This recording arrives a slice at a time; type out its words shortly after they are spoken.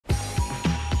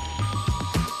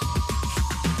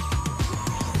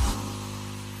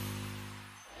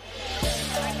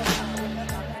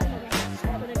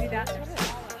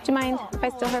mind if I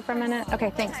steal her for a minute?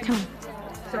 Okay, thanks. Come on.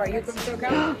 So are you from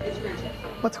Peacock?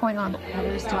 What's going on?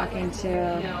 Heather's talking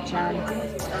to Jenn.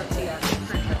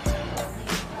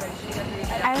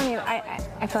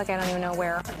 I feel like I don't even know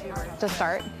where to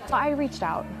start. I reached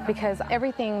out because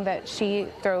everything that she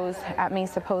throws at me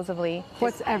supposedly.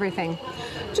 What's everything?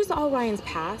 Just all Ryan's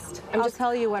past. I'll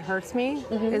tell you what hurts me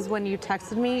is when you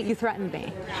texted me, you threatened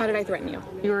me. How did I threaten you?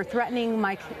 You were threatening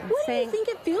my What saying, do you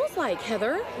think it feels like,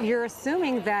 Heather? You're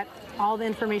assuming that all the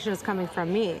information is coming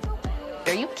from me.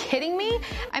 Are you kidding me?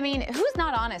 I mean, who's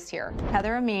not honest here?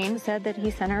 Heather Amin said that he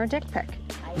sent her a dick pic.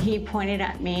 He pointed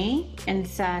at me and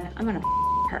said, I'm gonna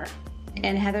her.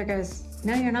 And Heather goes,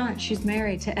 no, you're not. She's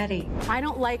married to Eddie. I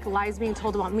don't like lies being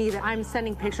told about me, that I'm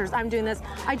sending pictures, I'm doing this.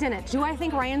 I didn't. Do I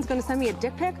think Ryan's gonna send me a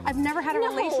dick pic? I've never had a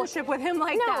relationship with him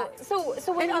like that. So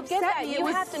when you get that, you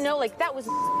have to know, like, that was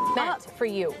meant for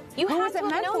you. You have to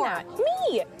know that.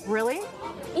 Me. Really?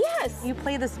 Yes. You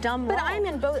play this dumb role. But I'm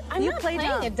in both. I'm not playing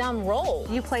a dumb role.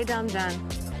 You play dumb, Jen.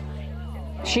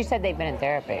 She said they've been in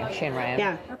therapy, she and Ryan.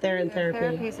 Yeah, they're in therapy.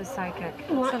 Therapy's a psychic.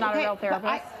 So not a real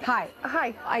therapist?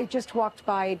 Hi. I just walked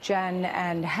by Jenn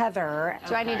and Heather.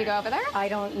 Do I need to go over there? I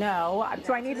don't know.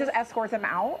 Do I need to escort them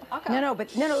out? Okay. No,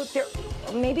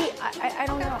 maybe, I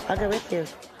don't know. I'll go with you.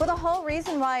 Well, the whole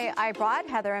reason why I brought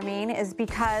Heather Amin is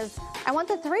because I want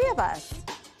the three of us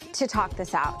to talk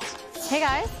this out. Hey,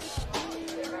 guys.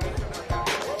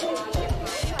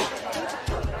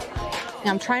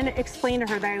 I'm trying to explain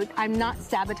to her that I'm not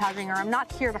sabotaging her. I'm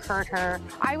not here to hurt her.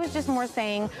 I was just more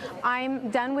saying, I'm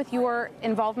done with your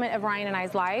involvement of Ryan and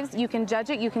I's lives. You can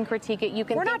judge it, you can critique it, you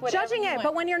can We're not judging it,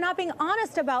 but when you're not being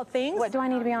honest about things. What do I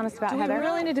need to be honest about, Heather? Do we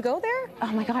really need to go there?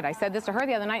 Oh my God, I said this to her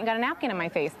the other night and got a napkin in my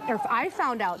face. If I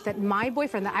found out that my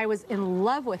boyfriend that I was in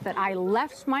love with, that I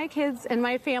left my kids and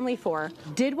my family for,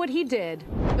 did what he did.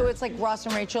 So it's like Ross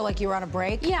and Rachel, like you were on a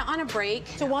break? Yeah, on a break.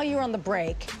 So while you were on the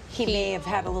break, he may have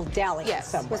had a little dally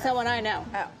somewhere. With someone I know.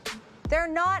 Oh. They're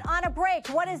not on a break.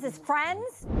 What is this,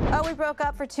 friends? Oh, we broke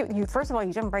up for first of all,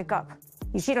 you didn't break up.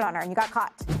 You cheated on her and you got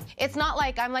caught. It's not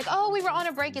like I'm like, oh, we were on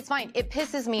a break, it's fine. It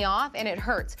pisses me off and it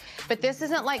hurts. But this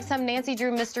isn't like some Nancy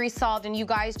Drew mystery solved and you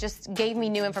guys just gave me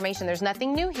new information. There's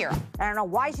nothing new here. I don't know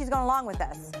why she's going along with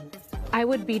this. I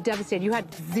would be devastated. You had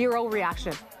zero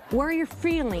reaction. Where are your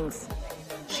feelings?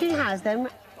 She has them.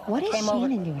 What is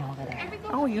Shannon doing over there?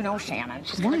 Oh, you know Shannon.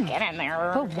 She's gonna get in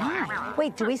there. But why?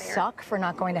 Wait, do we suck for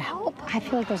not going to help? I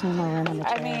feel like there's no more room on the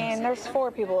chairs. I mean, there's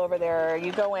 4 people over there.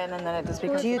 You go in and then it just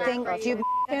becomes. Do you think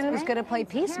who's going to play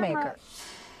peacemaker?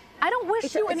 I don't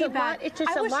wish you any bad. It's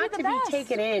just a lot to be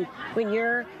taken in when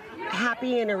you're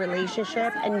happy in a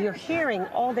relationship and you're hearing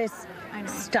all this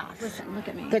stuff. Listen, look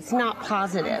at me. That's not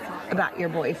positive about your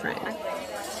boyfriend.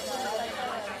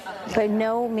 By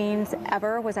no means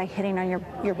ever was I hitting on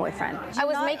your boyfriend. I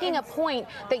was making a point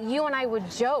that you and I would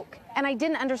joke, and I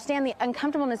didn't understand the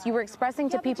uncomfortableness you were expressing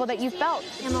to people that you felt.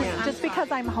 Just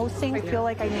because I'm hosting, I feel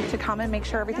like I need to come and make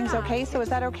sure everything's okay. So is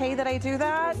that okay that I do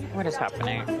that? What is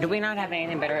happening? Do we not have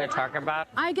anything better to talk about?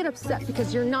 I get upset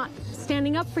because you're not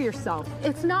standing up for yourself.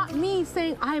 It's not me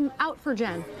saying I'm out for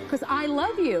Jen, because I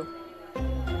love you.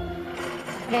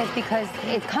 It is because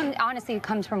honestly, it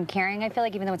comes from caring. I feel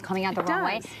like even though it's coming out the wrong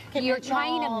way, you're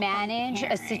trying to manage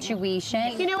a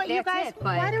situation. You know what, you guys?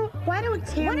 Why don't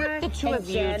Tamara the two of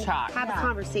you talk? Have a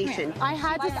conversation? I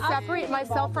had to separate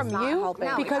myself from you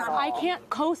because I can't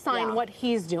co-sign what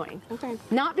he's doing. Okay.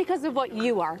 Not because of what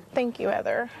you are. Thank you,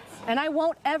 Heather. And I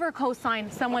won't ever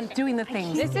co-sign someone doing the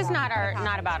things. This is not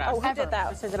about us. Oh, who did that?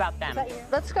 This is about them.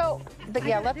 Let's go.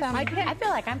 Yeah, let them. I feel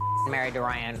like I'm married to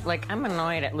Ryan. Like, I'm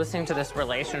annoyed at listening to this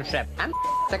relationship. I'm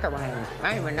sick of Ryan. I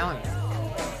don't even know him.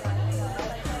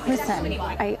 Listen,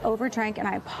 I overdrank and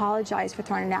I apologize for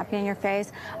throwing a napkin in your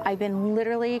face. I've been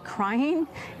literally crying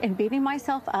and beating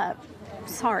myself up.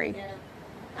 Sorry.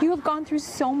 You have gone through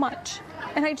so much.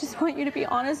 And I just want you to be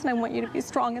honest and I want you to be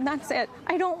strong, and that's it.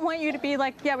 I don't want you to be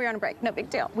like, yeah, we're on a break, no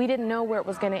big deal. We didn't know where it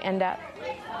was going to end up.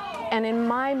 And in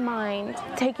my mind,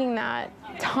 taking that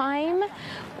time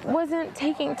wasn't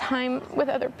taking time with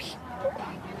other people.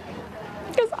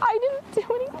 Because I didn't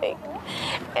do anything.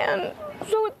 And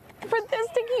so for this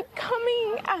to keep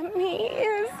coming at me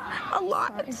is a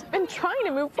lot. I've been trying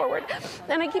to move forward,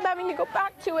 and I keep having to go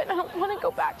back to it, and I don't want to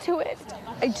go back to it.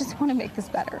 I just want to make this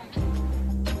better.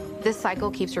 This cycle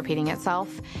keeps repeating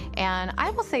itself, and I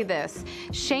will say this,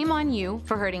 shame on you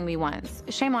for hurting me once.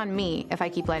 Shame on me if I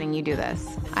keep letting you do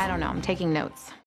this. I don't know, I'm taking notes.